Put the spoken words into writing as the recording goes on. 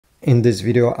In this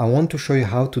video, I want to show you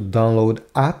how to download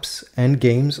apps and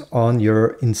games on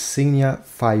your Insignia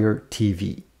Fire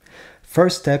TV.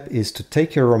 First step is to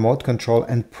take your remote control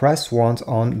and press once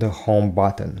on the home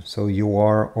button. So you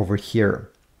are over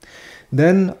here.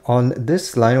 Then on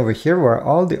this line over here where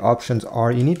all the options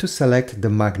are, you need to select the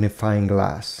magnifying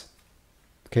glass.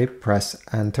 Okay, press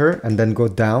enter and then go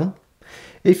down.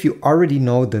 If you already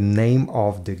know the name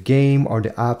of the game or the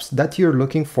apps that you're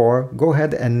looking for, go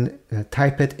ahead and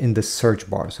type it in the search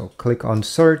bar. So click on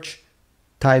search,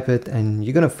 type it, and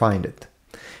you're gonna find it.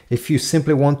 If you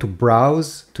simply want to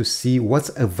browse to see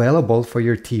what's available for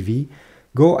your TV,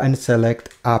 go and select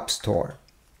App Store.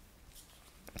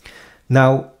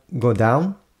 Now go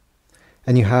down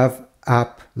and you have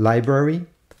App Library.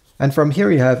 And from here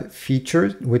you have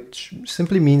features, which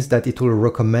simply means that it will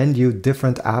recommend you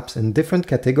different apps in different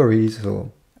categories.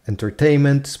 So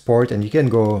entertainment, sport, and you can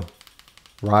go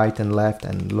right and left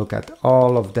and look at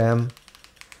all of them.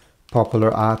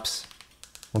 Popular apps.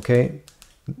 Okay,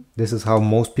 this is how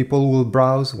most people will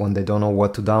browse when they don't know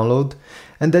what to download.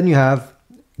 And then you have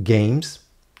games.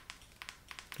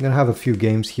 You're gonna have a few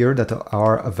games here that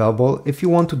are available. If you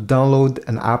want to download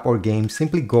an app or game,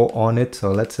 simply go on it.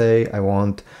 So let's say I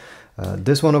want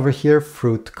this one over here,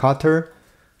 Fruit Cutter.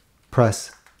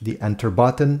 Press the enter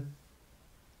button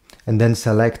and then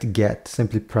select get.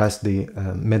 Simply press the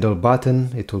middle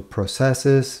button. It will process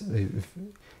this.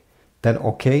 Then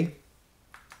OK.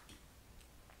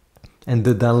 And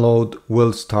the download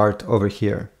will start over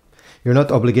here. You're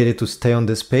not obligated to stay on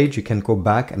this page. You can go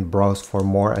back and browse for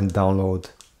more and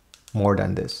download more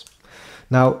than this.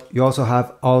 Now you also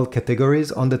have all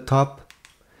categories on the top.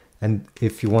 And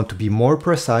if you want to be more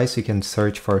precise, you can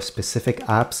search for specific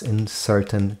apps in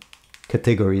certain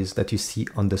categories that you see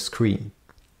on the screen.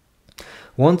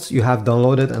 Once you have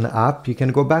downloaded an app, you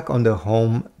can go back on the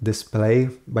home display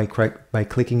by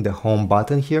clicking the home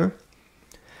button here.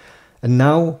 And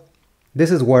now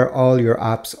this is where all your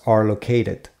apps are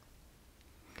located.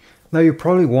 Now you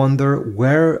probably wonder,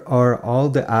 where are all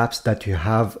the apps that you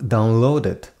have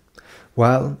downloaded?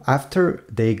 Well, after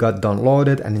they got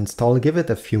downloaded and installed, give it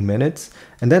a few minutes.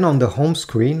 And then on the home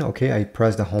screen, okay, I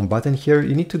press the home button here.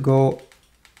 You need to go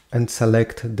and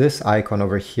select this icon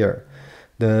over here,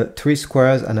 the 3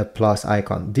 squares and a plus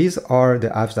icon. These are the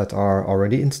apps that are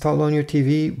already installed on your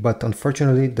TV, but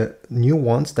unfortunately the new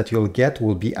ones that you'll get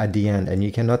will be at the end and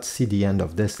you cannot see the end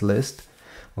of this list,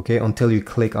 okay, until you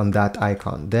click on that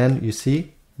icon. Then you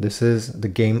see, this is the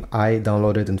game I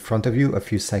downloaded in front of you a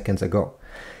few seconds ago.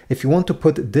 If you want to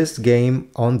put this game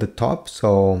on the top,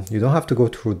 so you don't have to go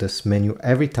through this menu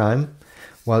every time,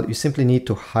 well, you simply need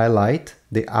to highlight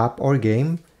the app or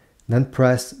game, then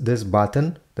press this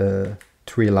button, the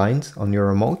 3 lines on your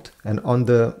remote, and on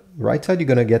the right side, you're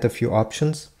gonna get a few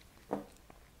options.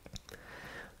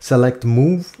 Select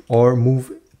move or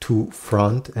move to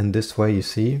front, and this way you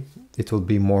see, it will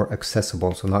be more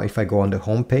accessible. So now if I go on the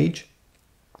home page,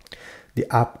 the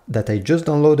app that I just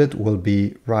downloaded will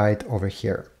be right over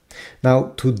here.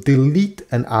 Now to delete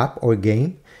an app or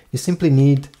game, you simply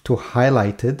need to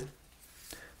highlight it,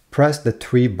 press the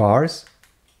 3 bars,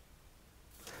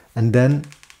 and then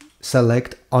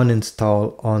select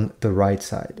uninstall on the right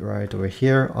side, right over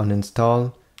here,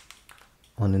 uninstall,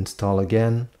 uninstall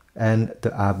again, and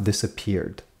the app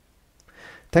disappeared.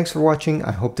 Thanks for watching.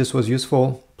 I hope this was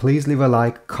useful. Please leave a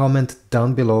like, comment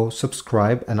down below,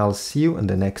 subscribe, and I'll see you in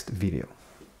the next video.